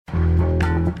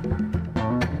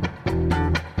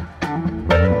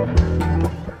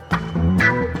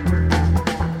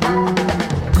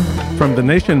From The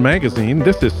Nation magazine,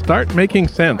 this is Start Making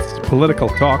Sense, political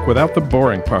talk without the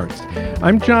boring parts.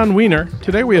 I'm John Wiener.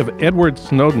 Today we have Edward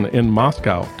Snowden in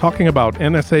Moscow talking about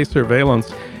NSA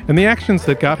surveillance and the actions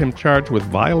that got him charged with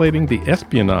violating the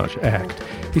Espionage Act.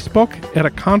 He spoke at a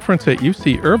conference at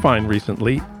UC Irvine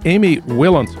recently. Amy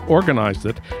Willans organized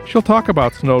it. She'll talk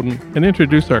about Snowden and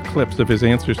introduce our clips of his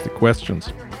answers to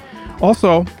questions.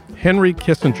 Also, Henry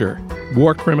Kissinger,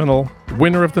 war criminal,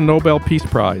 winner of the Nobel Peace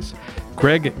Prize.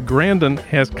 Greg Grandin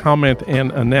has comment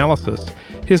and analysis.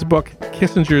 His book,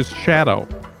 Kissinger's Shadow,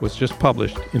 was just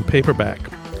published in paperback.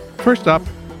 First up,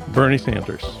 Bernie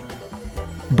Sanders.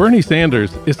 Bernie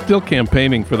Sanders is still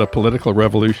campaigning for the political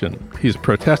revolution. He's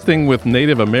protesting with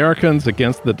Native Americans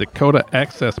against the Dakota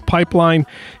Access Pipeline.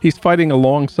 He's fighting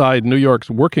alongside New York's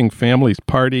Working Families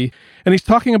Party. And he's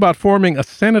talking about forming a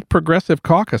Senate Progressive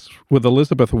Caucus with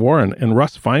Elizabeth Warren and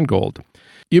Russ Feingold.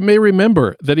 You may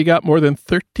remember that he got more than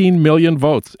 13 million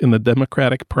votes in the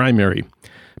Democratic primary.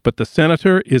 But the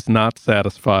senator is not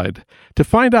satisfied. To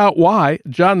find out why,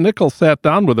 John Nichols sat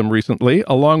down with him recently,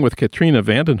 along with Katrina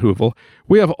vanden Heuvel.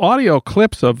 We have audio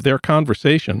clips of their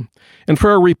conversation. And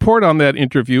for a report on that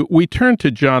interview, we turn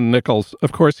to John Nichols.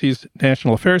 Of course, he's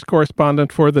national affairs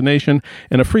correspondent for The Nation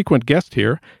and a frequent guest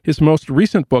here. His most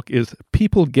recent book is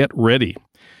People Get Ready.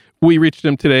 We reached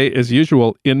him today, as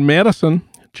usual, in Madison.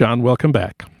 John, welcome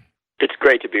back. It's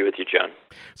great to be with you, John.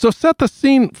 So set the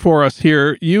scene for us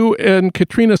here. You and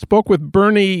Katrina spoke with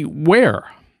Bernie where?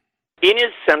 In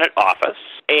his Senate office.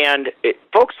 And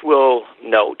folks will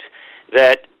note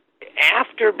that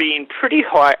after being pretty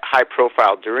high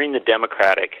profile during the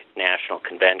Democratic National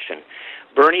Convention,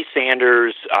 Bernie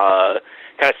Sanders kind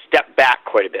of stepped back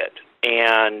quite a bit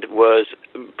and was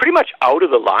pretty much out of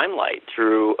the limelight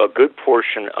through a good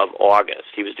portion of August.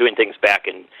 He was doing things back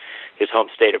in his home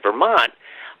state of Vermont,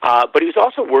 but he was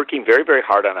also working very, very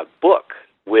hard on a book,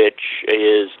 which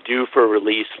is due for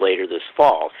release later this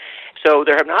fall. So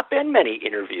there have not been many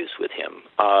interviews with him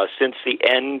since the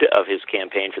end of his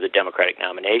campaign for the Democratic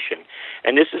nomination,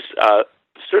 and this is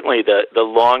certainly the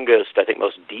longest, I think,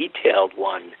 most detailed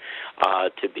one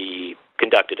to be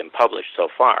conducted and published so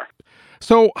far.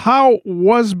 So how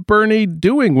was Bernie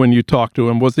doing when you talked to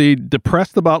him? Was he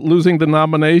depressed about losing the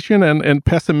nomination and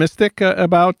pessimistic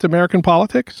about American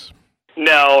politics?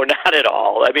 No, not at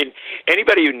all. I mean,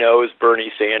 anybody who knows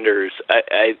Bernie Sanders,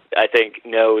 I think,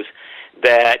 knows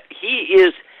that he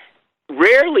is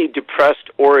rarely depressed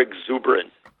or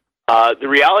exuberant. The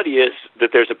reality is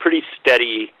that there's a pretty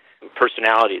steady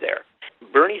personality there.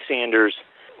 Bernie Sanders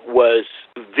was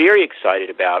very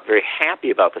excited about, very happy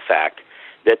about the fact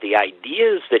that the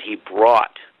ideas that he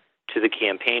brought to the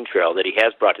campaign trail, that he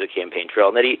has brought to the campaign trail,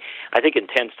 and that he, I think,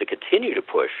 intends to continue to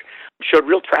push, showed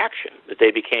real traction, that they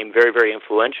became very, very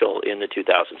influential in the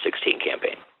 2016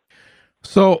 campaign.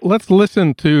 So let's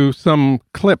listen to some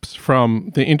clips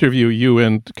from the interview you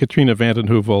and Katrina vanden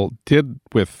Heuvel did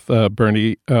with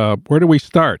Bernie. Where do we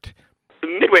start?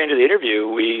 Midway into the interview,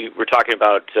 we were talking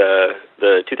about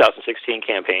the 2016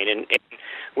 campaign, and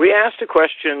we asked a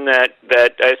question that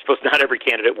I suppose not every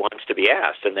candidate wants to be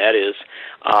asked, and that is,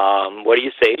 what do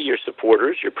you say to your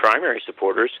supporters, your primary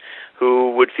supporters,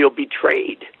 who would feel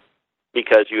betrayed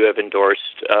because you have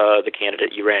endorsed the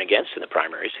candidate you ran against in the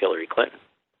primaries, Hillary Clinton?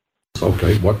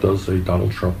 Okay, what does a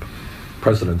Donald Trump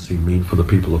presidency mean for the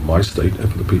people of my state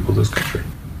and for the people of this country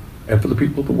and for the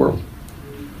people of the world?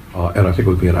 And I think it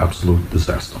would be an absolute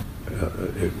disaster.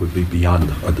 It would be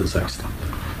beyond a disaster.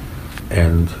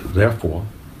 And therefore,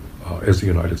 as a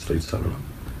United States Senator,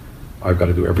 I've got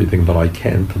to do everything that I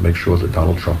can to make sure that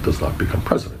Donald Trump does not become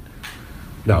president.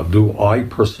 Now, do I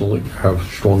personally have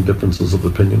strong differences of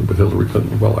opinion with Hillary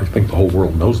Clinton? Well, I think the whole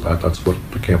world knows that. That's what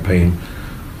the campaign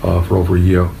for over a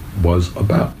year was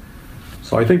about.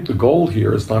 So I think the goal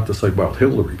here is not to say, well,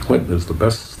 Hillary Clinton is the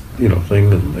best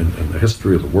thing in the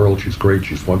history of the world. She's great,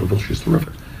 she's wonderful, she's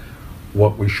terrific.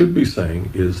 What we should be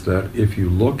saying is that if you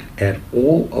look at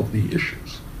all of the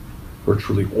issues,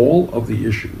 virtually all of the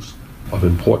issues of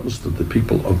importance to the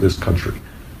people of this country,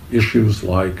 issues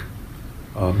like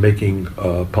making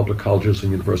public colleges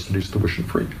and universities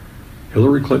tuition-free.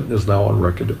 Hillary Clinton is now on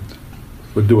record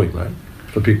for doing that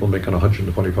for people making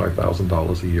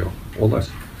 $125,000 a year or less.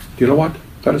 Do you know what?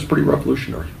 That is pretty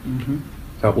revolutionary. Mm-hmm.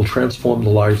 That will transform the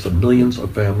lives of millions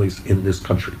of families in this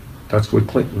country. That's what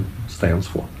Clinton stands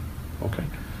for. Okay.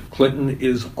 Clinton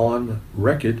is on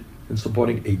record in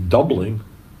supporting a doubling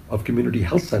of community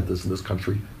health centers in this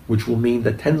country, which will mean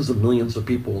that tens of millions of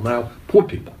people now, poor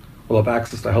people, will have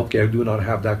access to health care who do not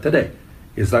have that today.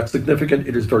 Is that significant?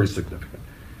 It is very significant.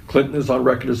 Clinton is on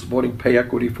record as supporting pay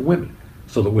equity for women,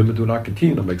 so that women do not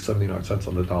continue to make 79 cents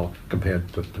on the dollar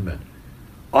compared to men.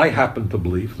 I happen to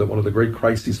believe that one of the great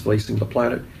crises facing the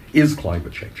planet is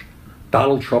climate change.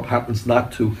 Donald Trump happens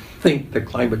not to think that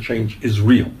climate change is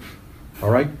real. All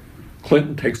right?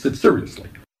 Clinton takes it seriously.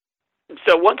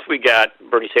 So once we got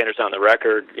Bernie Sanders on the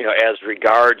record, as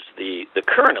regards the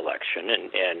current election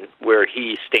and where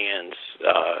he stands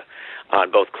on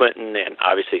both Clinton and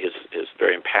obviously his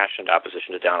very impassioned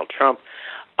opposition to Donald Trump,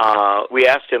 we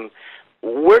asked him,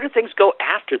 where do things go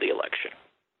after the election?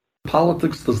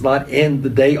 Politics does not end the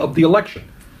day of the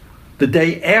election. The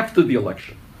day after the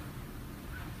election,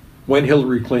 when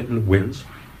Hillary Clinton wins,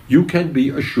 you can be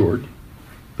assured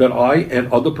that I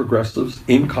and other progressives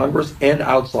in Congress and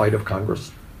outside of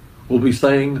Congress will be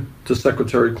saying to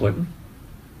Secretary Clinton,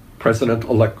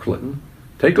 President-elect Clinton,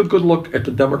 take a good look at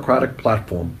the Democratic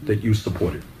platform that you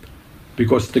supported.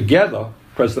 Because together,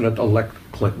 President-elect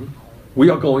Clinton, we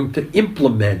are going to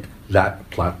implement that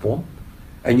platform.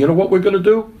 And you know what we're going to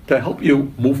do to help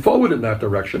you move forward in that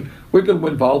direction? We're going to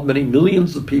involve many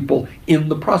millions of people in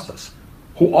the process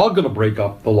who are going to break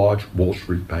up the large Wall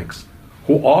Street banks,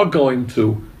 who are going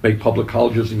to make public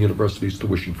colleges and universities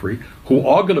tuition free, who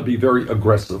are going to be very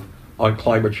aggressive on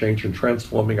climate change and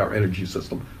transforming our energy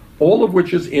system, all of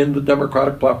which is in the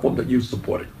Democratic platform that you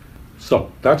supported.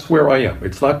 So that's where I am.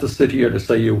 It's not to sit here to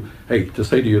say to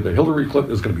you that Hillary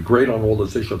Clinton is going to be great on all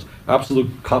those issues.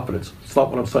 Absolute confidence. It's not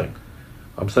what I'm saying.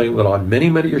 I'm saying that on many,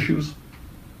 many issues,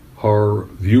 her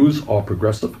views are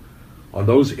progressive. On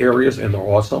those areas, and there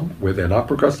are some where they're not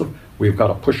progressive, we've got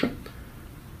to push her.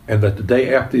 And that the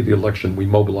day after the election, we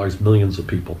mobilize millions of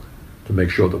people to make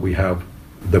sure that we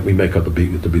make her to be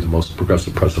the most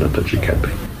progressive president that she can be.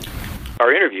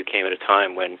 Our interview came at a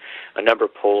time when a number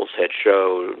of polls were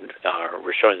showing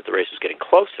that the race was getting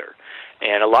closer.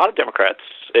 And a lot of Democrats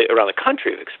around the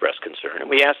country have expressed concern. And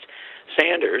we asked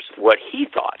Sanders what he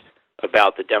thought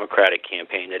about the Democratic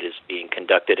campaign that is being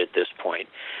conducted at this point,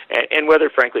 and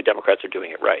whether, frankly, Democrats are doing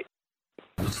it right.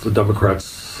 It's the Democrats'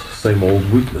 same old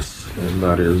weakness, and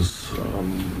that is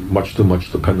much too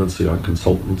much dependency on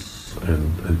consultants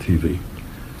and TV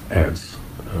ads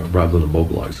rather than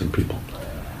mobilizing people.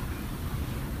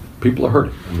 People are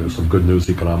hurting, and there's some good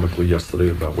news economically yesterday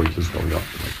about wages going up.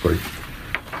 That's great.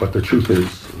 But the truth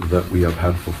is that we have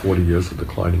had for 40 years a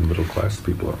declining middle class.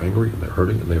 People are angry, and they're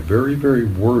hurting, and they're very, very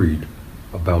worried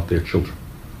about their children.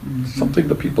 Mm-hmm. Something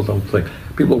that people don't think.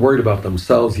 People are worried about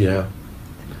themselves, yeah,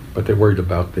 but they're worried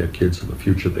about their kids and the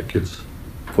future of their kids,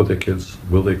 for their kids.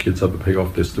 Will their kids ever pay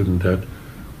off their student debt?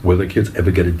 Will their kids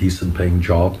ever get a decent paying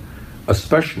job?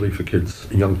 Especially for kids,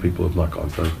 young people who have not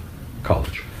gone to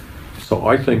college. So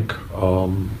I think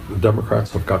the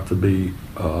Democrats have got to be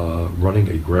running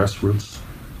a grassroots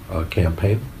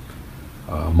campaign,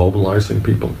 mobilizing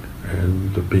people,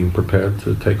 and being prepared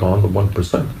to take on the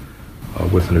 1%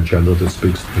 with an agenda that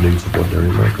speaks to the needs of ordinary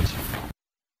Americans.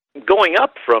 Going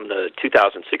up from the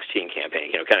 2016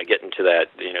 campaign, kind of getting to that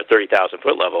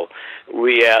 30,000-foot level,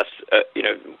 we asked,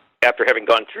 after having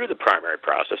gone through the primary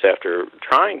process, after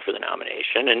trying for the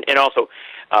nomination, and also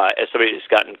as somebody who's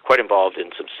gotten quite involved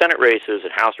in some Senate races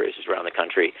and House races around the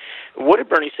country, what did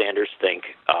Bernie Sanders think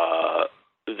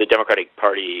the Democratic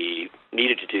Party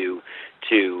needed to do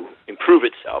to improve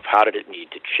itself? How did it need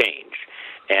to change?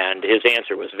 And his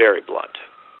answer was very blunt.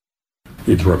 It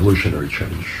needs revolutionary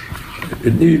change.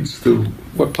 It needs to,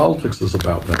 what politics is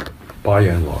about now, by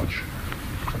and large,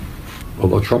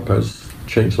 although Trump has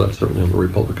changed that certainly on the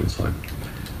Republican side.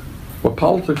 What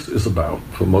politics is about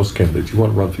for most candidates, you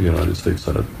want to run for the United States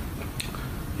Senate,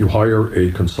 you hire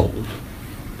a consultant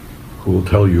who will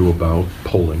tell you about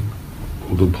polling,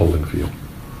 who will do polling for you,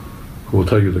 who will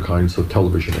tell you the kinds of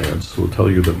television ads, who will tell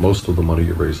you that most of the money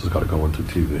you raise has got to go into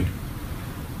TV.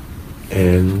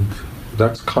 And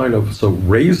that's kind of, so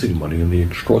raising money and the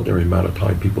extraordinary amount of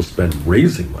time people spend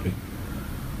raising money,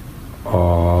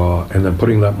 and then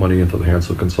putting that money into the hands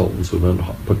of consultants who then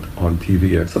put on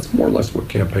TV ads, that's more or less what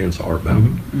campaigns are about.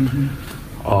 Mm-hmm.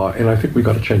 And I think we've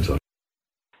got to change that.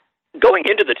 Going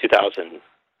into the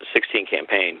 2016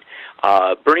 campaign,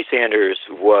 Bernie Sanders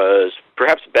was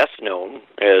perhaps best known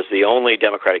as the only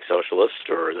Democratic Socialist,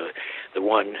 or the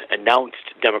one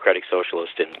announced Democratic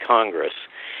Socialist in Congress.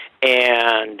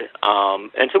 And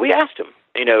so we asked him,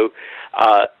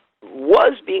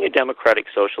 was being a Democratic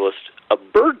Socialist a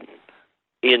burden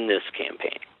in this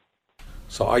campaign?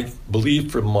 So I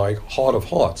believe from my heart of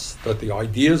hearts that the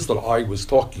ideas that I was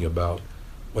talking about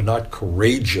were not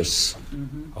courageous,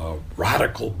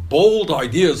 radical, bold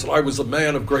ideas, that I was a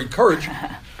man of great courage.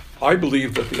 I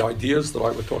believe that the ideas that I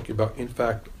was talking about, in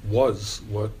fact, was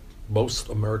what most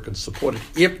Americans supported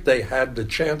if they had the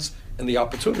chance and the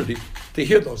opportunity to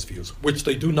hear those views, which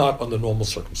they do not under normal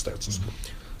circumstances.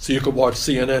 So you could watch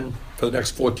CNN for the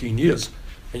next 14 years,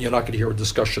 and you're not going to hear a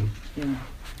discussion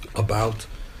about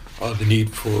the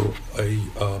need for a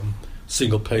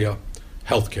single-payer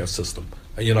healthcare system,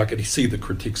 and you're not going to see the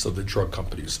critiques of the drug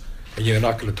companies, and you're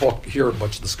not going to hear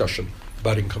much discussion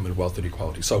about income and wealth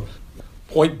inequality. So,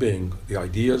 point being, the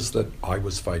ideas that I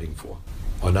was fighting for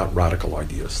are not radical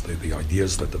ideas. They're the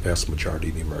ideas that the vast majority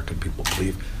of the American people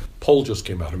believe. Poll just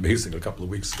came out amazing a couple of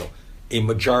weeks ago. A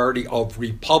majority of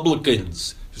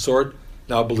Republicans, you saw it,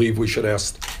 now believe we should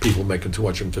ask people making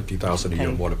 $250,000 a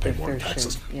year more to pay more in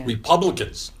taxes. Sure. Yeah.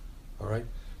 Republicans, all right?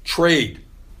 Trade,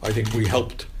 I think we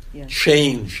helped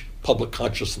change public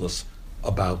consciousness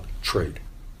about trade.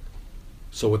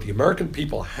 So what the American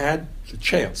people had the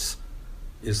chance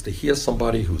is to hear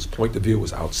somebody whose point of view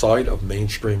was outside of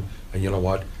mainstream, and you know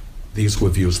what? These were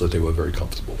views that they were very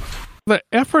comfortable with. The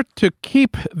effort to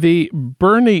keep the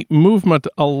Bernie movement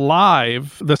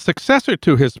alive, the successor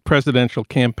to his presidential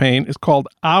campaign, is called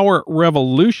Our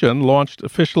Revolution, launched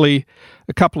officially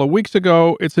a couple of weeks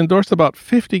ago. It's endorsed about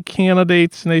 50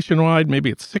 candidates nationwide,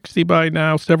 maybe it's 60 by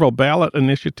now, several ballot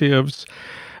initiatives.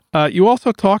 You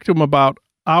also talked to him about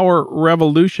Our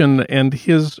Revolution and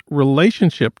his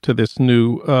relationship to this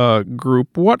new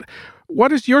group.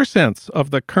 What is your sense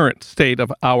of the current state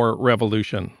of Our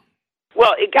Revolution?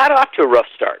 Well, it got off to a rough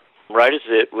start. Right as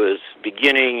it was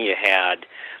beginning, you had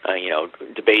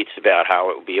debates about how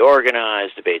it would be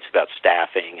organized, debates about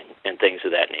staffing and things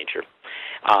of that nature.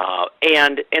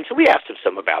 And so we asked him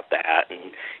some about that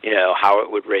and, how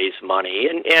it would raise money.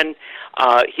 And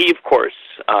he, of course,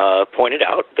 pointed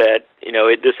out that,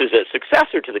 this is a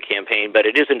successor to the campaign, but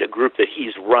it isn't a group that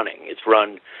he's running. It's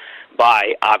run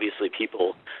by, obviously,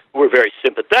 people who were very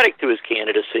sympathetic to his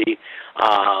candidacy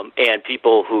and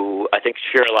people who, I think,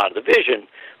 share a lot of the vision,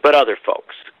 but other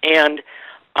folks. And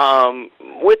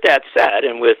with that said,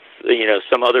 and with,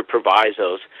 some other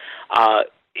provisos,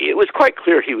 it was quite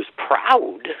clear he was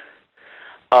proud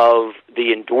of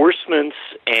the endorsements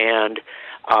and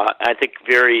I think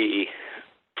very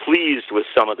pleased with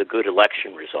some of the good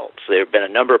election results. There have been a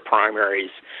number of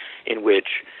primaries in which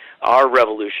our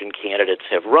revolution candidates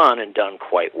have run and done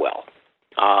quite well.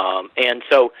 And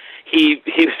so he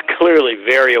was clearly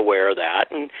very aware of that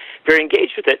and very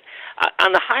engaged with it.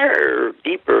 On the higher,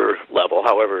 deeper level,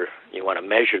 however you want to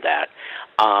measure that,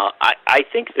 I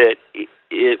think that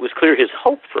it was clear his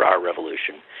hope for our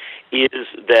revolution is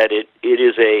that it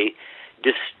is a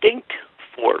distinct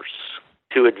force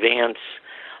to advance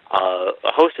a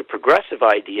host of progressive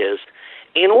ideas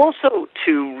and also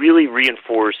to really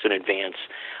reinforce and advance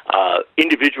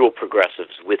individual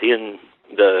progressives within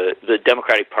the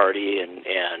Democratic Party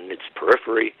and its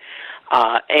periphery.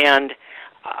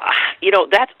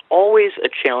 That's always a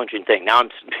challenging thing. Now, I'm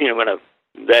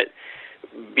that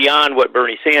beyond what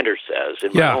Bernie Sanders says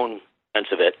in my own sense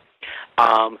of it,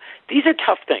 these are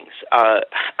tough things.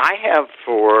 I have,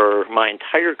 for my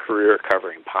entire career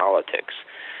covering politics,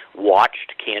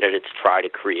 watched candidates try to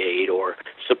create, or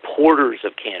supporters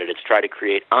of candidates try to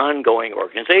create, ongoing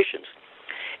organizations.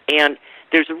 And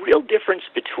there's a real difference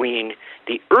between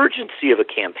the urgency of a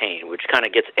campaign, which kind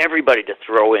of gets everybody to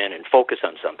throw in and focus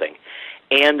on something,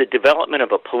 and the development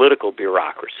of a political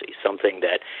bureaucracy, something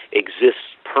that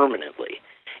exists permanently.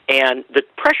 And the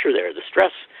pressure there, the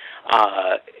stress,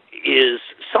 is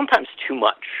sometimes too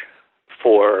much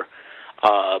for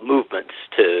movements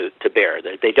to bear.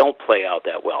 They don't play out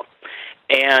that well.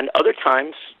 And other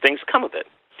times, things come of it.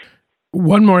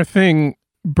 One more thing.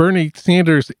 Bernie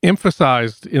Sanders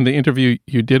emphasized in the interview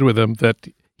you did with him that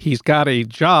he's got a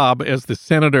job as the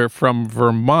senator from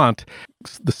Vermont.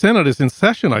 The Senate is in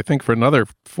session, I think, for another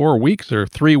 4 weeks or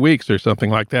 3 weeks or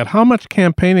something like that. How much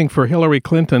campaigning for Hillary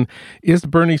Clinton is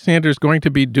Bernie Sanders going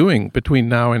to be doing between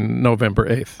now and November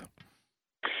 8th?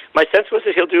 My sense was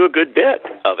that he'll do a good bit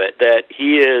of it, that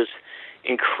he is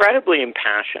incredibly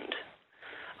impassioned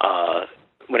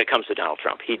when it comes to Donald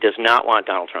Trump. He does not want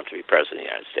Donald Trump to be president of the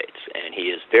United States, and he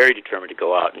is very determined to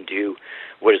go out and do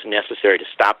what is necessary to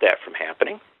stop that from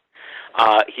happening.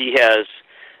 He has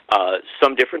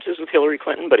some differences with Hillary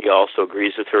Clinton, but he also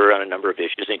agrees with her on a number of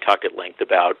issues, and he talked at length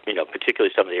about,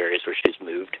 particularly some of the areas where she's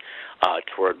moved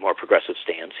toward more progressive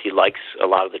stance. He likes a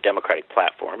lot of the Democratic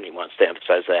platform, and he wants to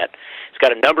emphasize that. He's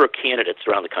got a number of candidates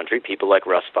around the country, people like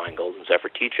Russ Feingold and Zephyr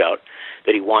Teachout,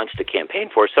 that he wants to campaign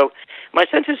for. So my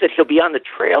sense is that he'll be on the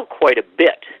trail quite a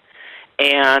bit.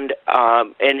 And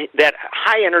that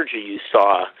high energy you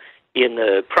saw in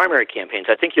the primary campaigns,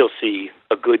 I think you'll see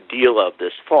a good deal of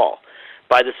this fall.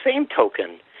 By the same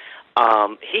token,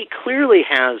 he clearly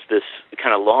has this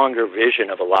kind of longer vision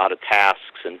of a lot of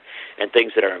tasks and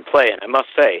things that are in play. And I must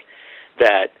say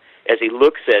that as he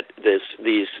looks at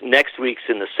these next weeks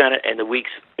in the Senate and the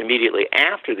weeks immediately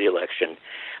after the election,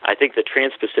 I think the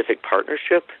Trans-Pacific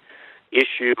Partnership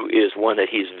issue is one that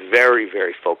he's very,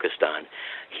 very focused on.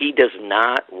 He does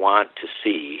not want to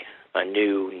see a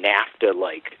new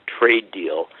NAFTA-like trade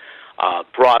deal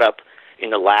brought up in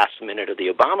the last minute of the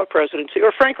Obama presidency,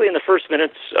 or frankly in the first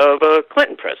minutes of a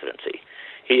Clinton presidency.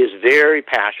 He is very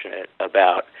passionate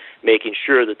about making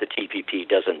sure that the TPP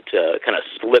doesn't kind of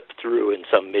slip through in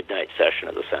some midnight session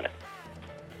of the Senate.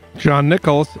 John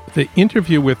Nichols, the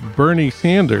interview with Bernie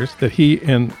Sanders that he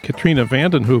and Katrina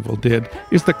vanden Heuvel did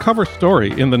is the cover story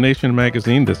in The Nation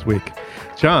magazine this week.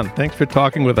 John, thanks for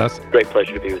talking with us. Great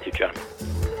pleasure to be with you, John.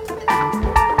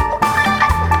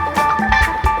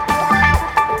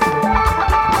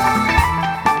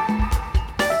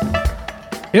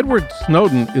 Edward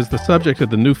Snowden is the subject of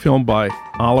the new film by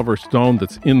Oliver Stone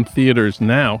that's in theaters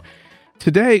now.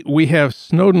 Today, we have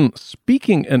Snowden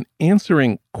speaking and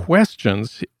answering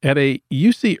questions at a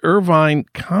UC Irvine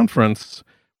conference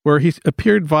where he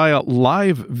appeared via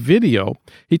live video.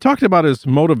 He talked about his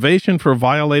motivation for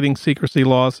violating secrecy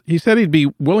laws. He said he'd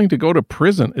be willing to go to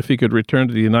prison if he could return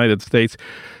to the United States.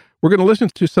 We're going to listen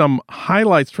to some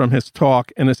highlights from his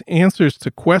talk and his answers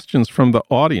to questions from the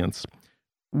audience.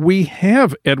 We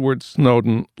have Edward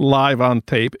Snowden live on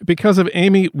tape because of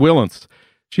Amy Willence.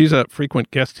 She's a frequent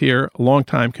guest here, a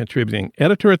longtime contributing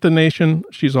editor at The Nation.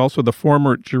 She's also the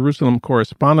former Jerusalem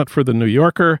correspondent for The New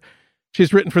Yorker.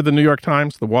 She's written for The New York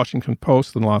Times, The Washington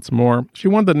Post, and lots more. She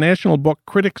won the National Book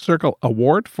Critics Circle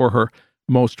Award for her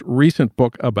most recent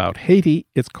book about Haiti.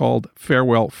 It's called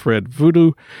Farewell, Fred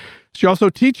Voodoo. She also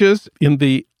teaches in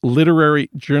the literary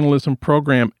journalism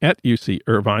program at UC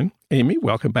Irvine. Amy,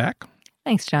 welcome back.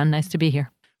 Thanks, John. Nice to be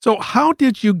here. So how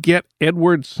did you get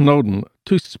Edward Snowden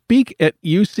to speak at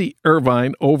UC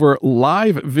Irvine over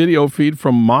live video feed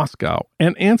from Moscow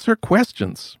and answer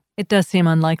questions? It does seem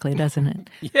unlikely, doesn't it?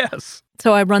 Yes.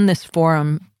 So I run this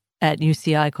forum at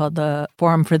UCI called the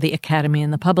Forum for the Academy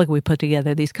and the Public. We put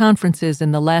together these conferences,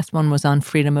 and the last one was on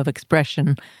freedom of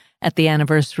expression at the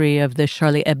anniversary of the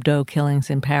Charlie Hebdo killings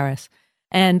in Paris.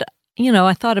 And,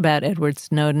 I thought about Edward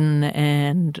Snowden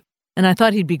and I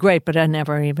thought he'd be great, but I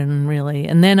never even really.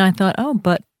 And then I thought,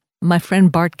 but my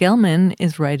friend Bart Gellman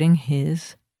is writing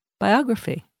his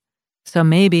biography. So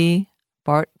maybe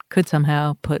Bart could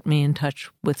somehow put me in touch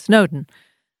with Snowden.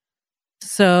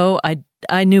 So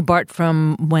I knew Bart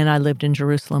from when I lived in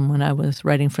Jerusalem, when I was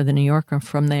writing for The New Yorker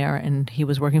from there, and he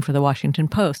was working for The Washington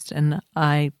Post. And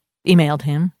I emailed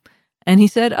him. And he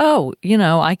said,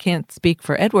 I can't speak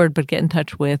for Edward, but get in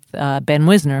touch with Ben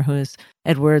Wisner, who is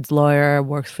Edward's lawyer,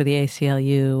 works for the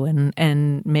ACLU,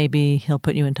 and maybe he'll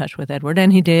put you in touch with Edward.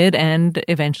 And he did, and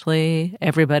eventually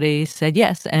everybody said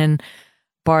yes. And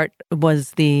Bart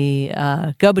was the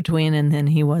go-between, and then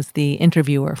he was the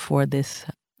interviewer for this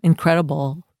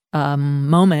incredible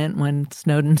moment when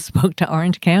Snowden spoke to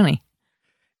Orange County.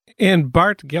 And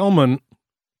Bart Gellman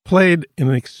played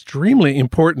an extremely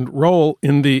important role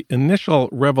in the initial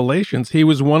revelations. He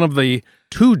was one of the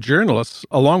two journalists,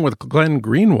 along with Glenn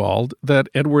Greenwald, that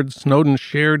Edward Snowden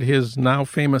shared his now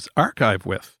famous archive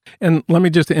with. And let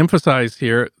me just emphasize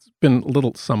here, there's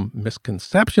been some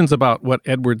misconceptions about what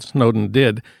Edward Snowden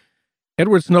did.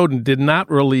 Edward Snowden did not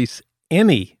release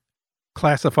any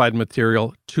classified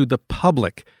material to the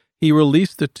public. He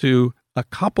released it to a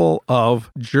couple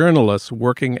of journalists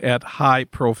working at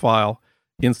high-profile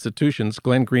institutions,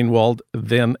 Glenn Greenwald,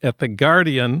 then at The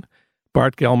Guardian,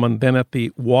 Bart Gellman, then at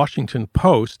The Washington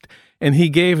Post, and he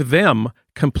gave them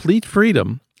complete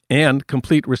freedom and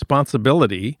complete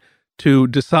responsibility to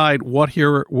decide what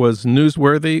here was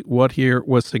newsworthy, what here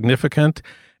was significant,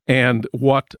 and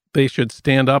what they should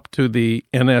stand up to the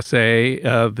NSA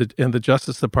and the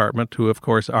Justice Department, who, of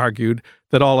course, argued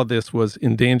that all of this was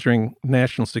endangering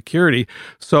national security.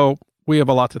 So we have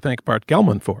a lot to thank Bart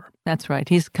Gellman for. That's right.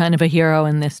 He's kind of a hero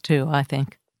in this, too, I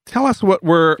think. Tell us what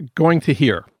we're going to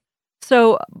hear.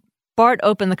 So Bart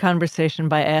opened the conversation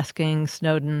by asking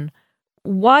Snowden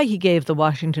why he gave The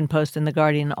Washington Post and The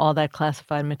Guardian all that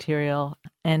classified material,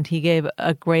 and he gave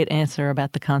a great answer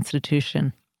about the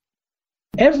Constitution.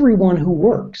 Everyone who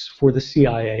works for the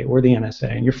CIA or the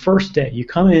NSA, on your first day, you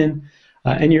come in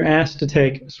and you're asked to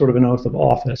take sort of an oath of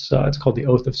office. It's called the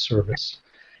oath of service.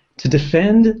 To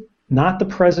defend not the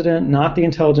president, not the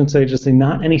intelligence agency,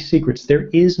 not any secrets. There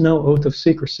is no oath of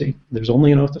secrecy. There's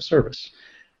only an oath of service.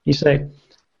 You say,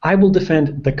 I will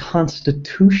defend the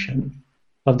Constitution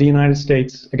of the United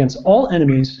States against all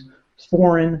enemies,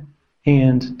 foreign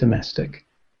and domestic.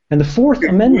 And the Fourth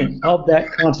Amendment of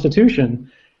that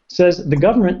Constitution says the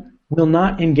government will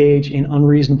not engage in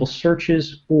unreasonable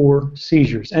searches or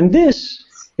seizures. And this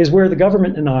is where the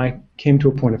government and I came to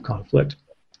a point of conflict.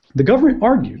 The government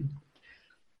argued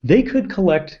they could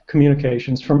collect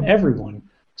communications from everyone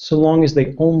so long as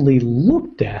they only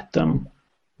looked at them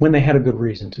when they had a good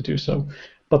reason to do so.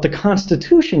 But the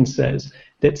Constitution says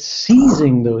that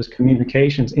seizing those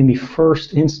communications in the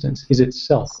first instance is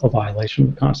itself a violation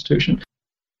of the Constitution.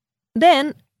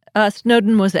 Then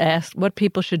Snowden was asked what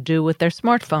people should do with their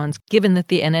smartphones, given that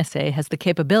the NSA has the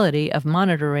capability of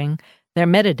monitoring their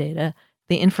metadata,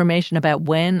 the information about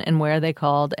when and where they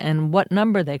called and what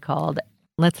number they called.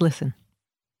 Let's listen.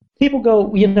 People go,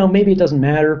 maybe it doesn't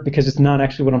matter because it's not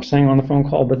actually what I'm saying on the phone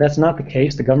call, but that's not the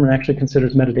case. The government actually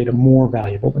considers metadata more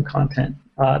valuable than content.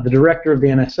 The director of the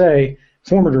NSA,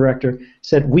 former director,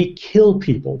 said we kill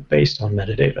people based on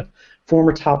metadata.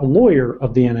 Former top lawyer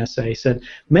of the NSA said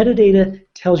metadata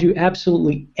tells you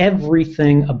absolutely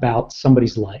everything about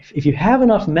somebody's life. If you have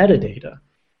enough metadata,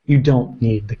 you don't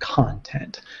need the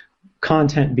content.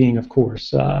 Content being, of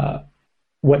course,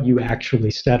 what you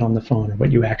actually said on the phone or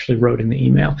what you actually wrote in the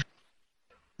email.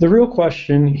 The real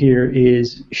question here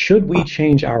is, should we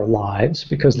change our lives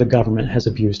because the government has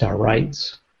abused our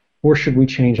rights, or should we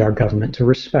change our government to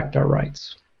respect our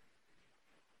rights?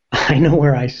 I know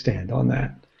where I stand on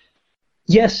that.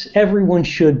 Yes, everyone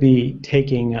should be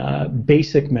taking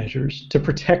basic measures to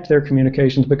protect their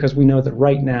communications because we know that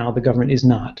right now the government is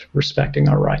not respecting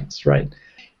our rights, right?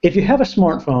 If you have a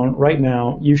smartphone right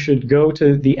now, you should go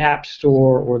to the App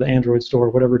Store or the Android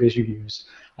Store, whatever it is you use,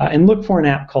 and look for an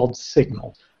app called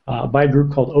Signal by a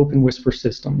group called Open Whisper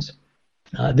Systems.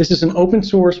 This is an open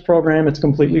source program. It's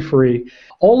completely free.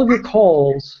 All of your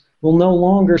calls will no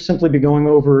longer simply be going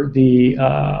over the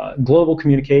global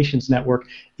communications network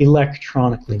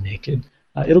electronically naked.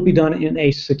 It'll be done in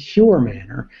a secure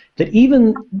manner that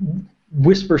even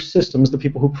Whisper Systems, the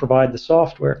people who provide the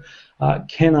software,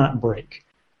 cannot break.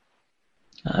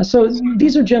 So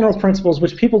these are general principles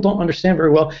which people don't understand very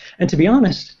well, and to be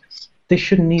honest, they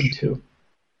shouldn't need to.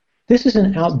 This is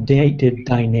an outdated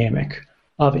dynamic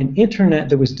of an internet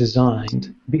that was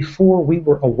designed before we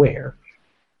were aware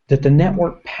that the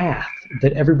network path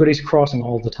that everybody's crossing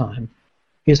all the time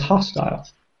is hostile,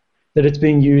 that it's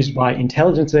being used by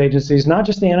intelligence agencies, not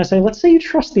just the NSA. Let's say you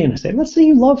trust the NSA. Let's say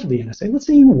you love the NSA. Let's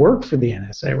say you work for the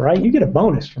NSA, right? You get a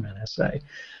bonus from NSA.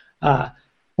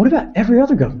 What about every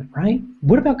other government, right?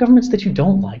 What about governments that you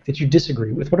don't like, that you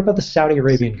disagree with? What about the Saudi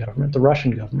Arabian government, the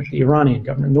Russian government, the Iranian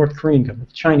government, North Korean government,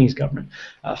 the Chinese government,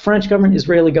 French government,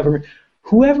 Israeli government?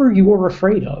 Whoever you are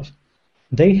afraid of,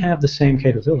 they have the same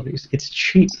capabilities. It's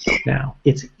cheap now.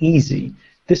 It's easy.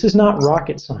 This is not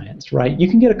rocket science, right? You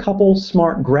can get a couple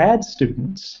smart grad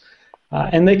students,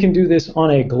 and they can do this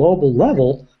on a global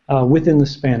level within the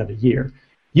span of a year.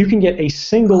 You can get a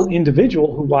single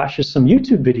individual who watches some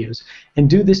YouTube videos and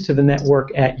do this to the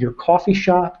network at your coffee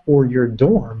shop or your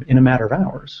dorm in a matter of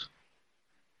hours.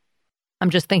 I'm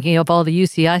just thinking of all the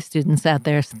UCI students out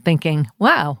there thinking,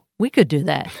 wow, we could do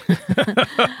that.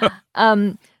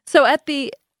 So at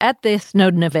the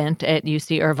Snowden event at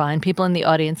UC Irvine, people in the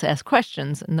audience asked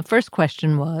questions. And the first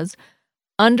question was,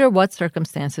 under what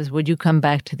circumstances would you come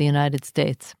back to the United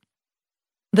States?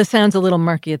 This sounds a little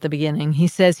murky at the beginning. He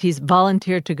says he's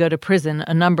volunteered to go to prison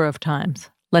a number of times.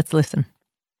 Let's listen.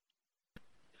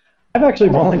 I've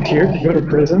actually volunteered to go to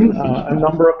prison a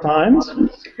number of times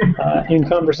in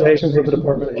conversations with the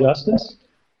Department of Justice.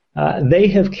 They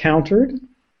have countered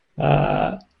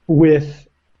with,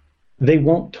 they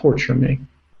won't torture me.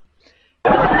 I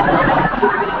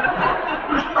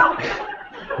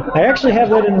actually have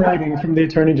that in writing from the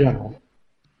Attorney General.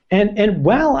 And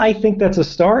while I think that's a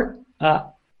start,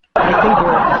 I think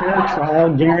there are fair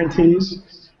trial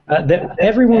guarantees that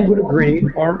everyone would agree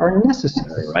are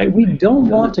necessary, right? We don't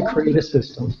want to create a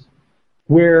system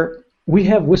where we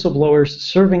have whistleblowers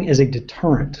serving as a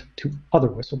deterrent to other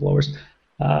whistleblowers.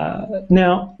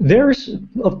 Now, there's,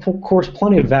 of course,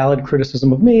 plenty of valid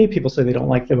criticism of me. People say they don't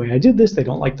like the way I did this. They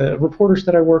don't like the reporters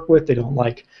that I work with. They don't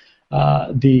like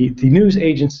the news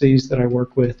agencies that I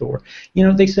work with. Or,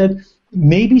 they said,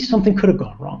 maybe something could have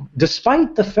gone wrong,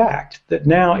 despite the fact that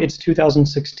now it's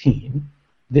 2016,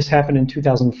 this happened in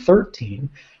 2013,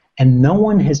 and no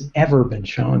one has ever been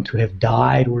shown to have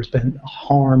died or has been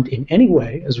harmed in any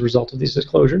way as a result of these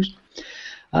disclosures.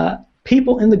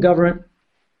 People in the government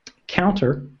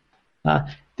counter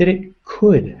that it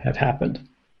could have happened.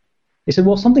 They said,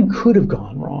 well, something could have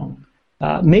gone wrong.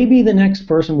 Maybe the next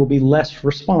person will be less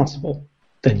responsible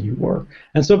than you were.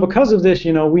 And so because of this,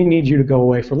 we need you to go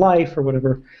away for life or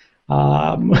whatever.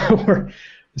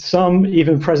 Some,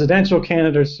 even presidential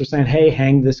candidates, are saying, hey,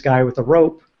 hang this guy with a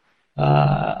rope,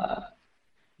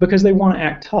 because they want to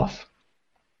act tough.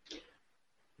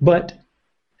 But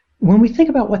when we think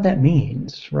about what that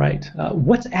means, right,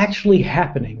 what's actually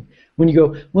happening when you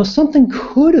go, well, something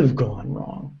could have gone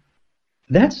wrong,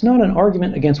 that's not an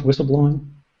argument against whistleblowing.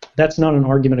 That's not an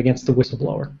argument against the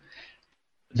whistleblower.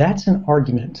 That's an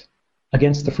argument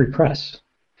against the free press.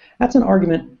 That's an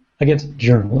argument against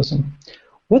journalism.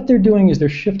 What they're doing is they're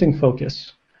shifting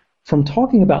focus from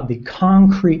talking about the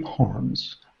concrete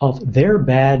harms of their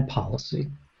bad policy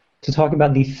to talking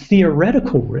about the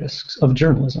theoretical risks of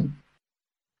journalism.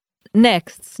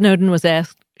 Next, Snowden was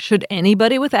asked, should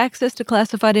anybody with access to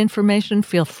classified information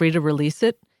feel free to release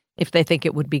it if they think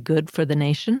it would be good for the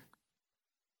nation?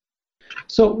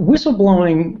 So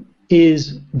whistleblowing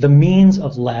is the means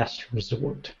of last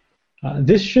resort.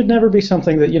 This should never be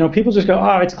something that, people just go,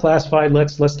 oh, it's classified,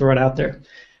 let's throw it out there.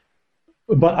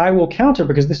 But I will counter,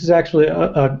 because this is actually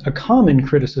a common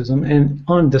criticism, and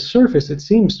on the surface it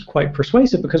seems quite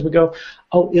persuasive, because we go,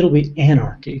 oh, it'll be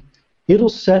anarchy. It'll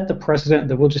set the precedent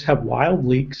that we'll just have wild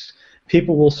leaks.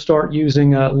 People will start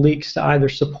using leaks to either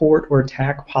support or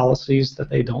attack policies that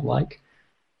they don't like.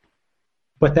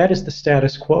 But that is the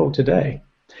status quo today.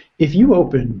 If you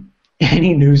open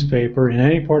any newspaper in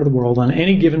any part of the world on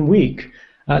any given week,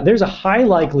 there's a high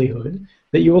likelihood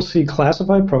that you will see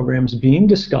classified programs being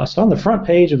discussed on the front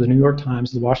page of the New York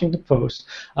Times, the Washington Post,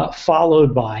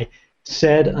 followed by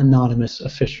said anonymous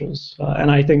officials.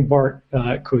 And I think Bart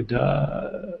could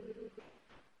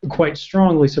quite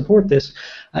strongly support this.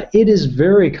 It is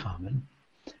very common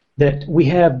that we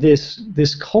have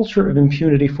this culture of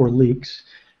impunity for leaks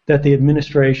that the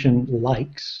administration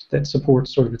likes, that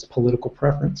supports sort of its political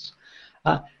preference.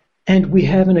 And we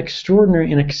have an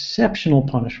extraordinary and exceptional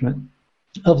punishment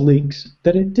of leaks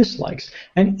that it dislikes.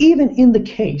 And even in the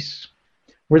case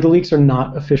where the leaks are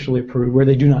not officially approved, where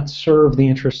they do not serve the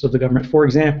interests of the government, for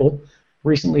example,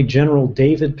 recently General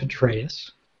David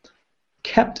Petraeus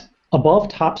kept above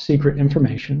top secret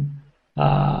information,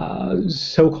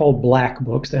 so-called black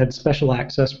books that had special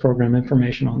access program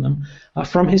information on them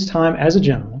from his time as a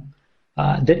general,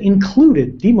 that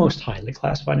included the most highly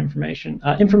classified information,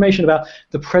 information about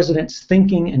the president's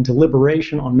thinking and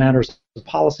deliberation on matters of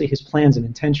policy, his plans and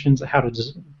intentions, how to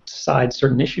decide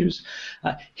certain issues.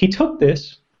 He took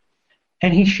this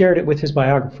and he shared it with his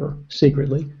biographer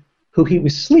secretly, who he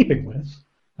was sleeping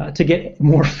with, to get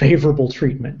more favorable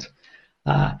treatment.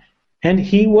 And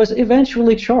he was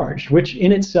eventually charged, which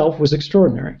in itself was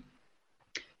extraordinary.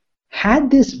 Had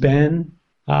this been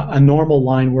a normal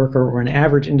line worker or an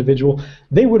average individual,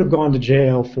 they would have gone to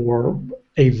jail for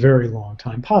a very long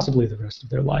time, possibly the rest of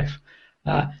their life.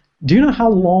 Do you know how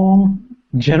long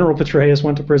General Petraeus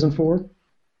went to prison for?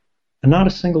 Not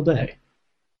a single day.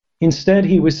 Instead,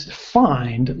 he was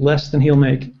fined less than he'll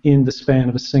make in the span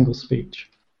of a single speech.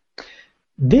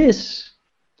 This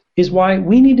is why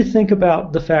we need to think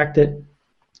about the fact that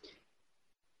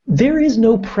there is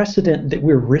no precedent that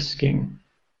we're risking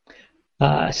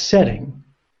setting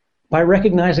by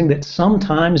recognizing that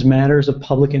sometimes matters of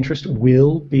public interest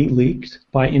will be leaked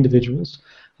by individuals,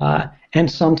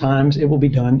 and sometimes it will be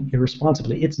done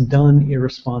irresponsibly. It's done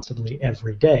irresponsibly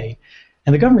every day,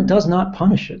 and the government does not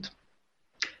punish it.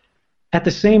 At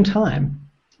the same time,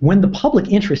 when the public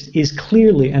interest is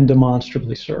clearly and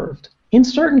demonstrably served, in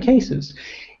certain cases,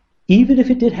 even if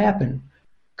it did happen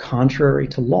contrary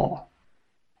to law,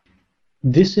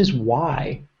 this is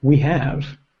why we have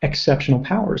exceptional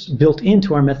powers built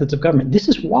into our methods of government. This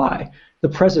is why the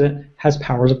president has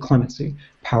powers of clemency,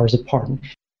 powers of pardon.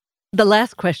 The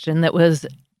last question that was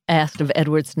asked of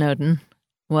Edward Snowden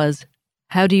was,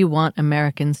 how do you want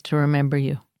Americans to remember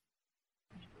you?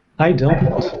 I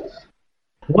don't.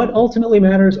 What ultimately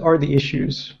matters are the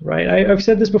issues, right? I've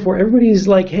said this before. Everybody's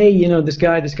like, hey, this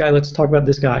guy, let's talk about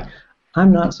this guy.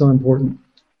 I'm not so important.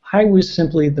 I was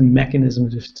simply the mechanism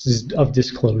of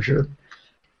disclosure.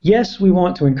 Yes, we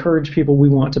want to encourage people. We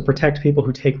want to protect people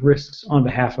who take risks on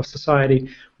behalf of society.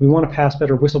 We want to pass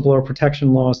better whistleblower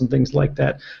protection laws and things like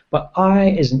that. But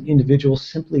I, as an individual,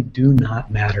 simply do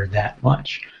not matter that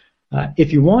much.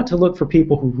 If you want to look for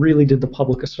people who really did the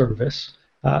public a service,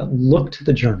 look to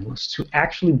the journalists who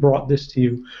actually brought this to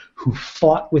you, who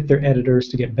fought with their editors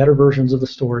to get better versions of the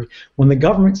story. When the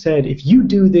government said, if you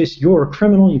do this, you're a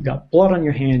criminal, you've got blood on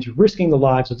your hands, you're risking the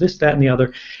lives of this, that, and the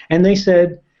other. And they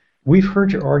said, we've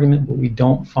heard your argument, but we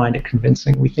don't find it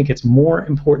convincing. We think it's more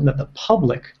important that the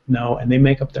public know and they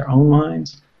make up their own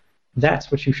minds.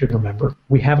 That's what you should remember.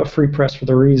 We have a free press for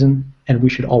the reason, and we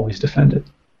should always defend it.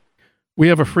 We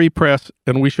have a free press,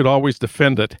 and we should always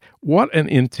defend it. What an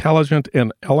intelligent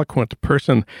and eloquent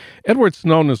person. Edward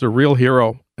Snowden is a real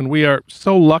hero, and we are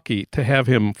so lucky to have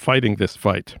him fighting this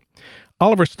fight.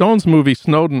 Oliver Stone's movie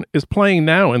Snowden is playing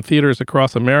now in theaters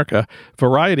across America.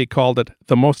 Variety called it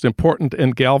the most important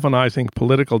and galvanizing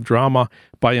political drama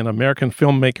by an American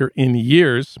filmmaker in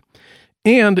years.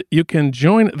 And you can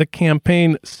join the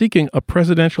campaign seeking a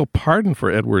presidential pardon for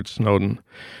Edward Snowden.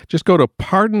 Just go to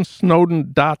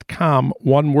pardonsnowden.com,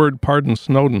 one word, Pardon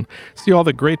Snowden. See all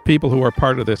the great people who are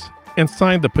part of this and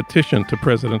sign the petition to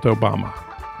President Obama.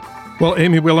 Well,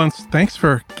 Amy Willans, thanks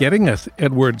for getting us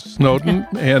Edward Snowden,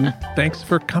 and thanks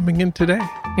for coming in today.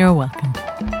 You're welcome.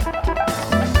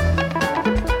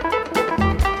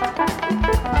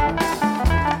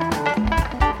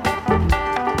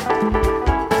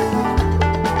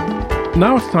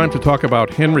 Now it's time to talk about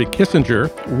Henry Kissinger,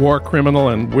 war criminal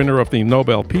and winner of the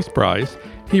Nobel Peace Prize.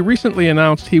 He recently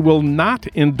announced he will not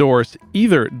endorse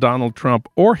either Donald Trump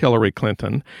or Hillary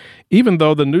Clinton, even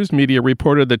though the news media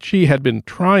reported that she had been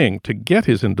trying to get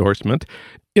his endorsement.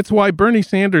 It's why Bernie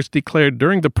Sanders declared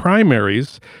during the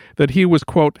primaries that he was,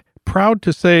 quote, proud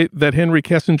to say that Henry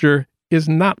Kissinger is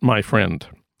not my friend.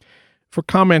 For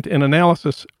comment and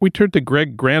analysis, we turn to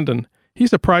Greg Grandin.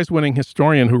 He's a prize-winning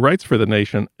historian who writes for The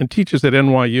Nation and teaches at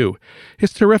NYU.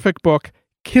 His terrific book,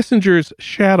 Kissinger's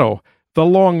Shadow, The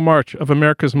Long March of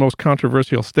America's Most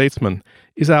Controversial Statesman,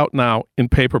 is out now in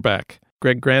paperback.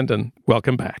 Greg Grandin,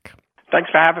 welcome back. Thanks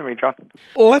for having me, John.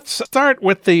 Let's start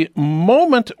with the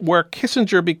moment where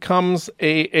Kissinger becomes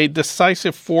a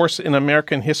decisive force in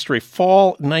American history,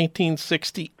 fall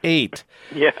 1968.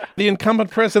 Yeah. The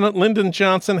incumbent president, Lyndon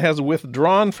Johnson, has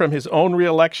withdrawn from his own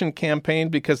reelection campaign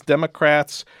because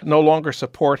Democrats no longer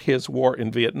support his war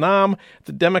in Vietnam.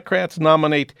 The Democrats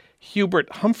nominate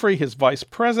Hubert Humphrey, his vice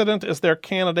president, as their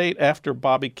candidate after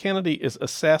Bobby Kennedy is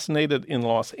assassinated in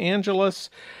Los Angeles.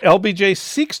 LBJ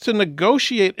seeks to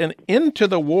negotiate an end to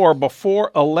the war before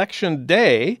Election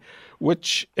Day,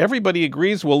 which everybody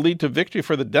agrees will lead to victory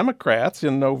for the Democrats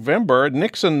in November.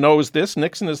 Nixon knows this.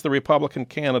 Nixon is the Republican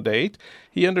candidate.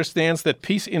 He understands that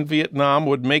peace in Vietnam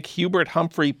would make Hubert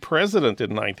Humphrey president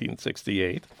in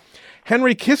 1968.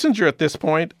 Henry Kissinger at this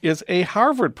point is a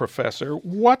Harvard professor.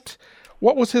 What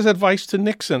was his advice to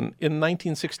Nixon in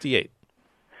 1968?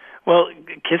 Well,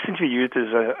 Kissinger used his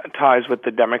ties with the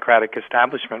Democratic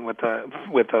establishment, with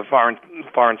the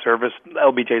foreign service,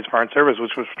 LBJ's foreign service,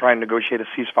 which was trying to negotiate a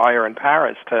ceasefire in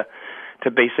Paris to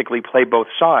basically play both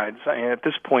sides. And at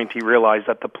this point, he realized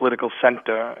that the political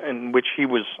center, in which he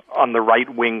was on the right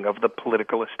wing of the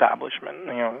political establishment, it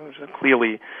was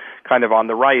clearly kind of on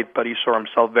the right, but he saw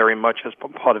himself very much as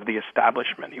part of the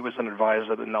establishment. He was an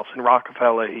advisor to Nelson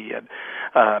Rockefeller. He had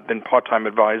been part-time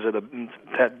advisor to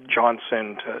Ted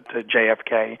Johnson, to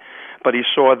JFK, but he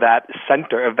saw that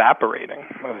center evaporating.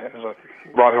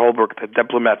 Rod Holbrook, the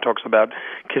diplomat, talks about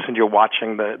Kissinger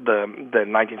watching the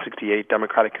 1968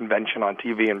 Democratic Convention on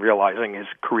TV and realizing his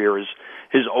career is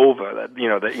over. That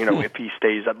if he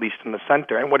stays at least in the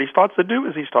center, and what he starts to do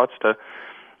is he starts to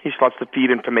feed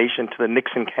information to the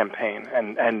Nixon campaign,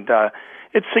 and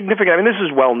it's significant. I mean, this is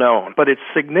well known, but it's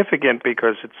significant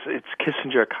because it's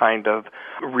Kissinger kind of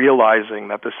realizing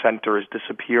that the center is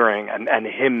disappearing, and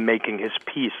him making his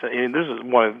peace. And this is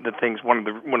one of the things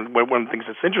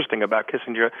that's interesting about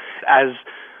Kissinger. As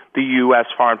the U.S.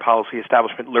 foreign policy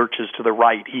establishment lurches to the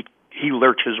right, he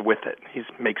lurches with it. He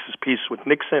makes his peace with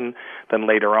Nixon, then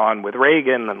later on with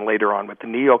Reagan, then later on with the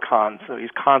neocons. So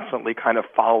he's constantly kind of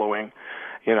following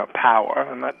power,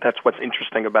 and that's what's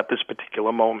interesting about this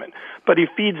particular moment. But he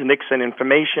feeds Nixon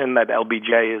information that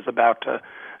LBJ is about to,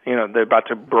 they're about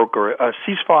to broker a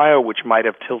ceasefire, which might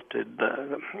have tilted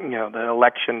the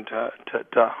election to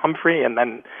Humphrey, and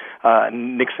then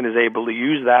Nixon is able to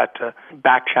use that to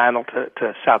back channel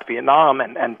to South Vietnam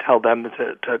and tell them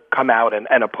to come out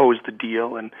and oppose the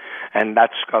deal, and that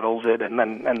scuttles it, and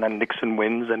then Nixon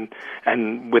wins, and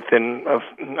within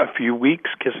a few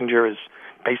weeks, Kissinger is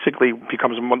basically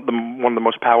becomes one of the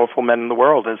most powerful men in the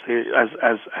world as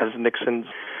Nixon's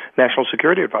national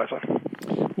security advisor.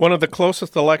 One of the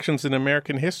closest elections in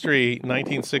American history,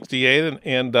 1968,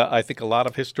 and I think a lot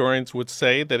of historians would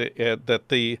say that that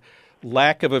the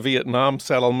lack of a Vietnam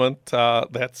settlement,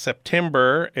 that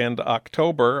September and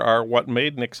October are what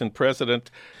made Nixon president.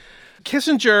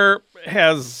 Kissinger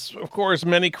has, of course,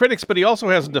 many critics, but he also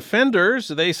has defenders.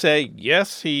 They say,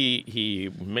 yes,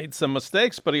 he made some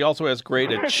mistakes, but he also has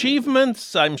great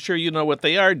achievements. I'm sure you know what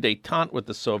they are. Détente with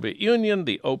the Soviet Union,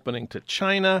 the opening to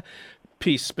China,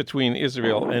 peace between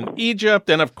Israel and Egypt.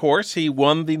 And, of course, he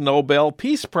won the Nobel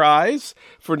Peace Prize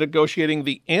for negotiating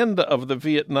the end of the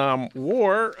Vietnam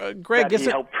War. Greg, that he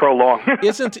helped prolong.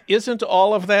 isn't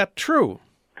all of that true?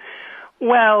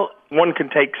 Well, one can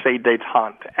take, say,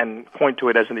 détente and point to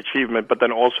it as an achievement, but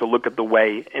then also look at the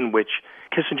way in which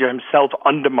Kissinger himself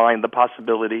undermined the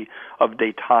possibility of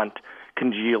détente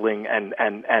congealing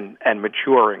and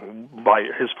maturing by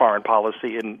his foreign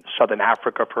policy in Southern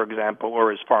Africa, for example, or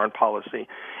his foreign policy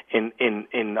in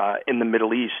the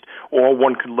Middle East. Or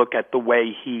one could look at the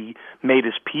way he made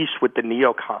his peace with the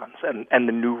neocons and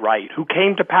the New Right, who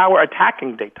came to power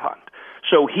attacking détente.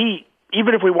 So he,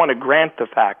 even if we want to grant the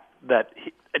fact that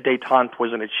détente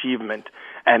was an achievement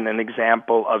and an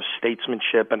example of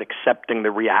statesmanship and accepting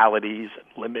the realities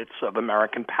and limits of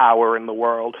American power in the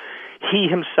world, he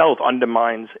himself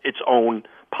undermines its own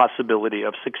possibility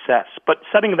of success. But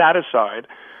setting that aside,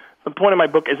 the point of my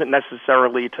book isn't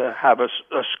necessarily to have a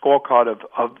scorecard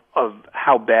of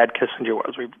how bad Kissinger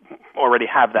was. We already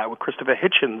have that with Christopher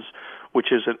Hitchens,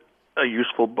 which is a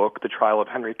useful book, The Trial of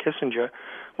Henry Kissinger.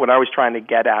 What I was trying to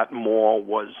get at more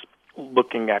was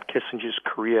looking at Kissinger's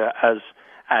career as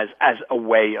a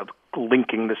way of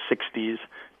linking the 60s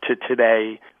to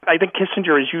today. I think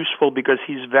Kissinger is useful because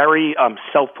he's very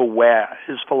self-aware.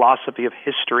 His philosophy of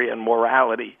history and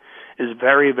morality is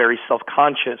very, very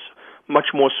self-conscious,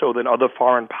 much more so than other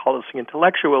foreign policy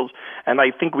intellectuals. And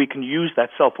I think we can use that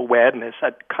self-awareness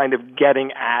at kind of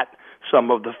getting at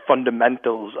some of the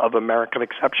fundamentals of American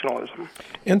exceptionalism.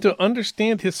 And to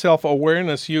understand his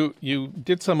self-awareness, you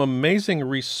did some amazing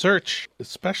research,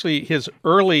 especially his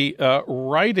early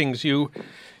writings. You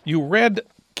read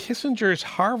Kissinger's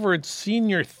Harvard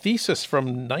senior thesis from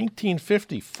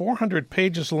 1950, 400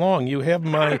 pages long. You have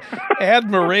my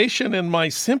admiration and my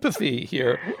sympathy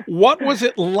here. What was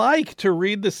it like to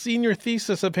read the senior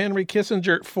thesis of Henry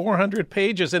Kissinger, 400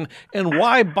 pages, and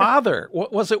why bother?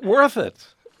 Was it worth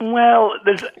it? Well,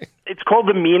 it's called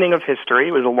The Meaning of History.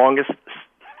 It was the longest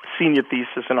senior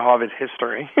thesis in Harvard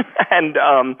history, and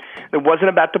it wasn't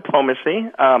about diplomacy.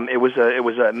 It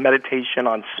was a meditation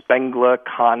on Spengler,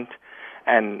 Kant,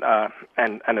 and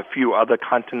a few other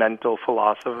continental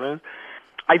philosophers.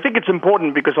 I think it's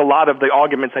important because a lot of the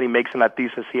arguments that he makes in that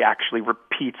thesis he actually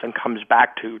repeats and comes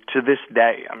back to this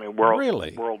day. I mean,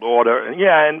 world order,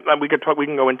 yeah, and we can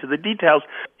go into the details.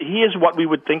 He is what we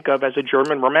would think of as a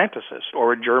German romanticist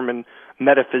or a German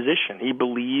metaphysician. He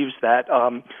believes that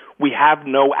we have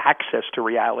no access to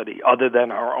reality other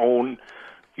than our own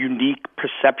unique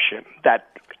perception. That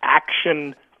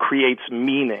action creates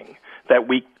meaning.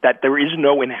 That there is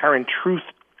no inherent truth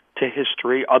to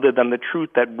history other than the truth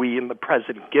that we in the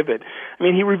present give it. I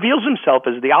mean, he reveals himself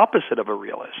as the opposite of a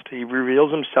realist. He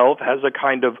reveals himself as a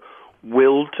kind of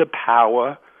will to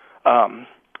power.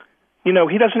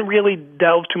 He doesn't really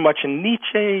delve too much in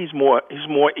Nietzsche. He's more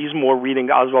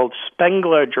reading Oswald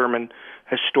Spengler, a German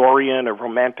historian, a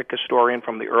romantic historian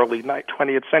from the early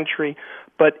 20th century.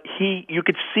 But you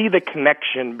could see the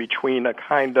connection between a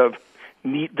kind of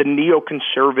the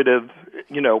neoconservative,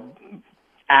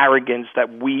 arrogance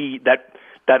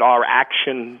that our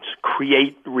actions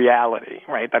create reality,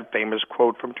 right? That famous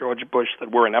quote from George Bush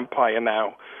that we're an empire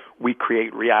now, we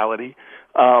create reality.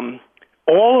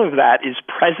 All of that is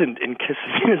present in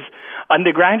Kissinger's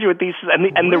undergraduate thesis,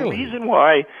 and the reason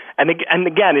why, and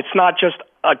again, it's not just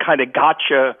a kind of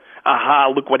gotcha, aha,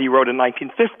 look what he wrote in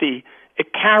 1950.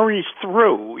 It carries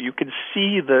through. You can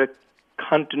see the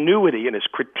continuity in his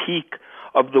critique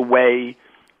of the way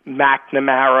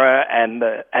McNamara and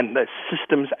the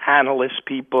systems analyst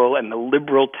people and the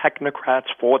liberal technocrats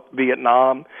fought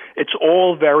Vietnam. It's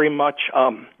all very much,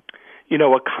 a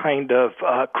kind of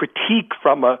critique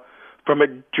from a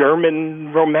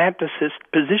German romanticist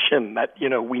position that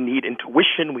we need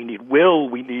intuition, we need will,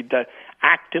 we need to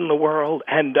act in the world,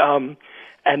 and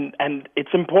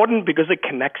it's important because it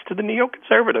connects to the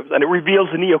neoconservatives and it reveals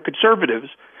the neoconservatives.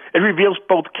 It reveals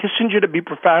both Kissinger to be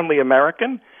profoundly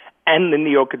American and the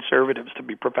neoconservatives to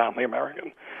be profoundly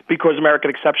American, because American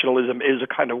exceptionalism is a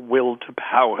kind of will to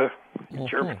power,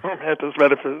 German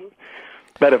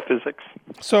metaphysics.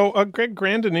 So, Greg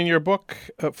Grandin, in your book,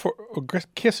 for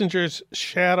Kissinger's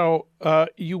Shadow,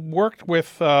 you worked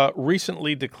with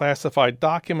recently declassified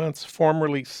documents,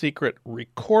 formerly secret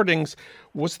recordings.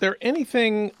 Was there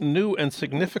anything new and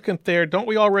significant there? Don't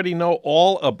we already know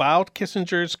all about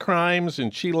Kissinger's crimes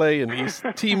in Chile and East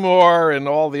Timor and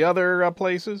all the other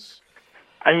places?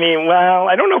 I mean, well,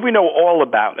 I don't know if we know all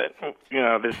about it. I'm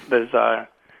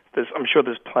sure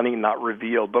there's plenty not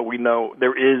revealed, but we know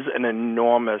there is an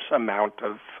enormous amount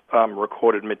of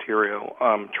recorded material,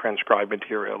 transcribed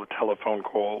material, the telephone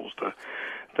calls,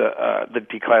 the the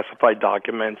declassified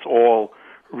documents, all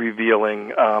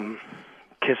revealing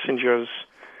Kissinger's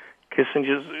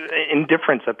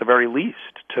indifference, at the very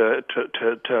least, to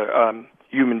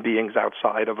human beings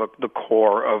outside of the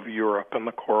core of Europe and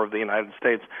the core of the United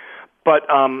States. But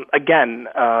again,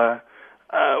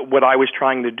 what I was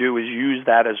trying to do is use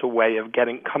that as a way of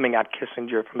coming at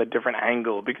Kissinger from a different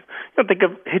angle. Because think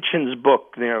of Hitchens'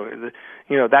 book,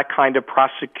 that kind of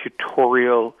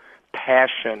prosecutorial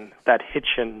passion that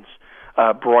Hitchens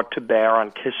brought to bear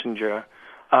on Kissinger.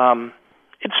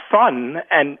 It's fun,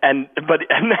 and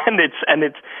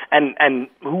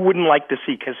who wouldn't like to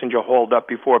see Kissinger hauled up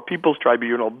before a People's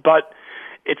Tribunal? But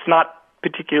it's not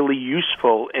particularly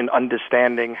useful in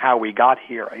understanding how we got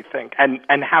here, I think,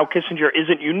 and how Kissinger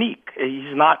isn't unique.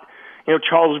 He's not,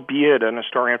 Charles Beard, an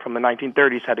historian from the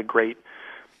 1930s, had a great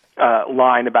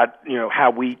line about how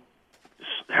we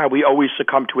always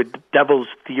succumb to a devil's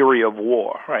theory of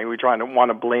war. Right? We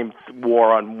want to blame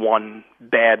war on one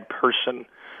bad person,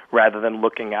 rather than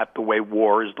looking at the way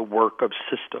war is the work of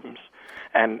systems.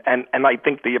 And I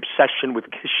think the obsession with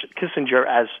Kissinger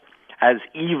as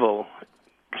evil,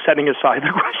 setting aside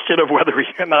the question of whether he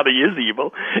is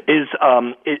evil, is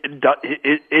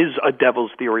a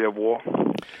devil's theory of war.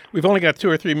 We've only got 2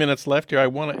 or 3 minutes left here. I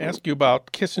want to ask you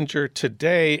about Kissinger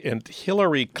Today and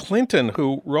Hillary Clinton,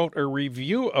 who wrote a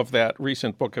review of that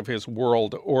recent book of his,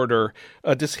 World Order.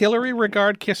 Does Hillary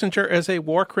regard Kissinger as a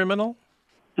war criminal?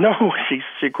 No,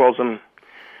 she calls him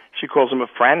a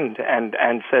friend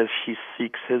and says she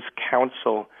seeks his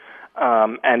counsel.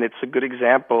 And it's a good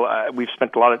example. We've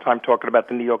spent a lot of time talking about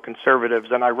the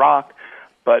neoconservatives in Iraq,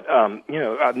 but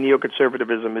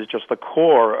neoconservatism is just the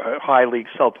core, a highly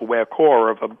self-aware core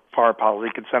of a foreign policy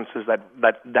consensus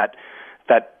that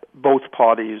both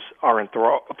parties are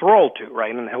enthralled to,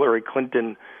 right? And Hillary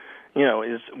Clinton,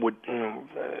 shows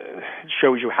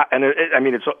you how, and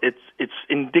it's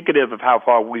indicative of how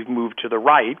far we've moved to the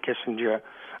right. Clinton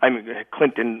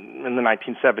in the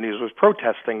 1970s was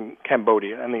protesting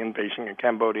Cambodia and the invasion of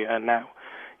Cambodia, and now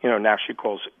she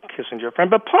calls Kissinger a friend.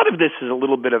 But part of this is a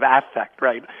little bit of affect,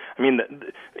 right?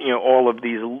 All of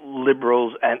these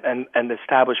liberals and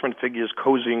establishment figures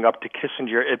cozying up to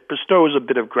Kissinger, it bestows a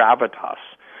bit of gravitas.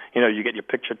 You get your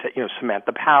picture,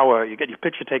 Samantha Power, you get your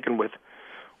picture taken with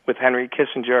Henry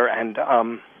Kissinger, and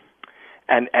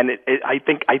I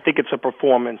think it's a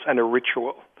performance and a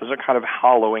ritual. There's a kind of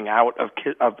hollowing out of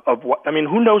what,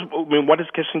 who knows, what does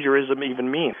Kissingerism even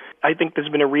mean? I think there's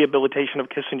been a rehabilitation of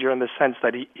Kissinger in the sense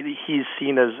that he's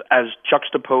seen as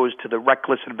juxtaposed to the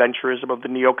reckless adventurism of the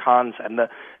neocons and the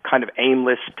kind of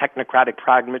aimless technocratic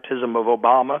pragmatism of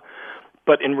Obama.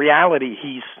 But in reality,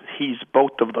 he's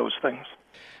both of those things.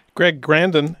 Greg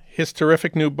Grandin, his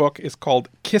terrific new book is called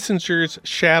Kissinger's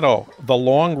Shadow, The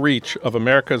Long Reach of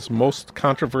America's Most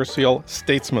Controversial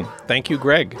Statesman. Thank you,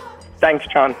 Greg. Thanks,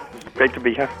 John. Great to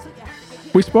be here.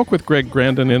 We spoke with Greg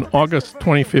Grandin in August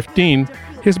 2015.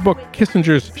 His book,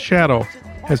 Kissinger's Shadow,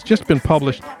 has just been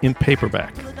published in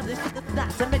paperback.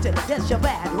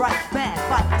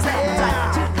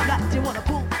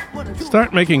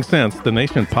 Start Making Sense, the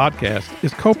Nation podcast,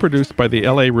 is co-produced by the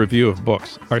LA Review of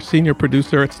Books. Our senior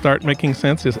producer at Start Making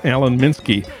Sense is Alan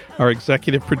Minsky. Our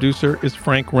executive producer is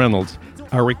Frank Reynolds.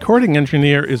 Our recording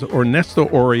engineer is Ernesto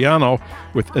Oriano,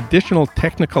 with additional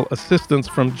technical assistance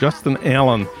from Justin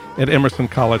Allen at Emerson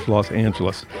College, Los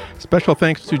Angeles. Special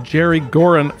thanks to Jerry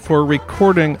Gorin for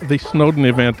recording the Snowden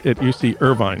event at UC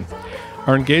Irvine.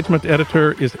 Our engagement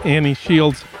editor is Annie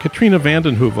Shields. Katrina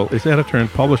vanden Heuvel is editor and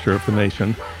publisher of The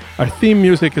Nation. Our theme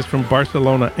music is from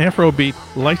Barcelona Afrobeat,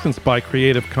 licensed by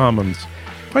Creative Commons.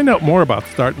 Find out more about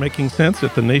Start Making Sense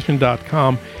at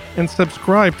thenation.com and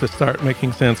subscribe to Start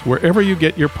Making Sense wherever you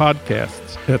get your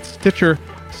podcasts at Stitcher,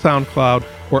 SoundCloud,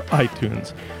 or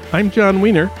iTunes. I'm John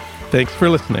Wiener. Thanks for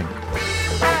listening.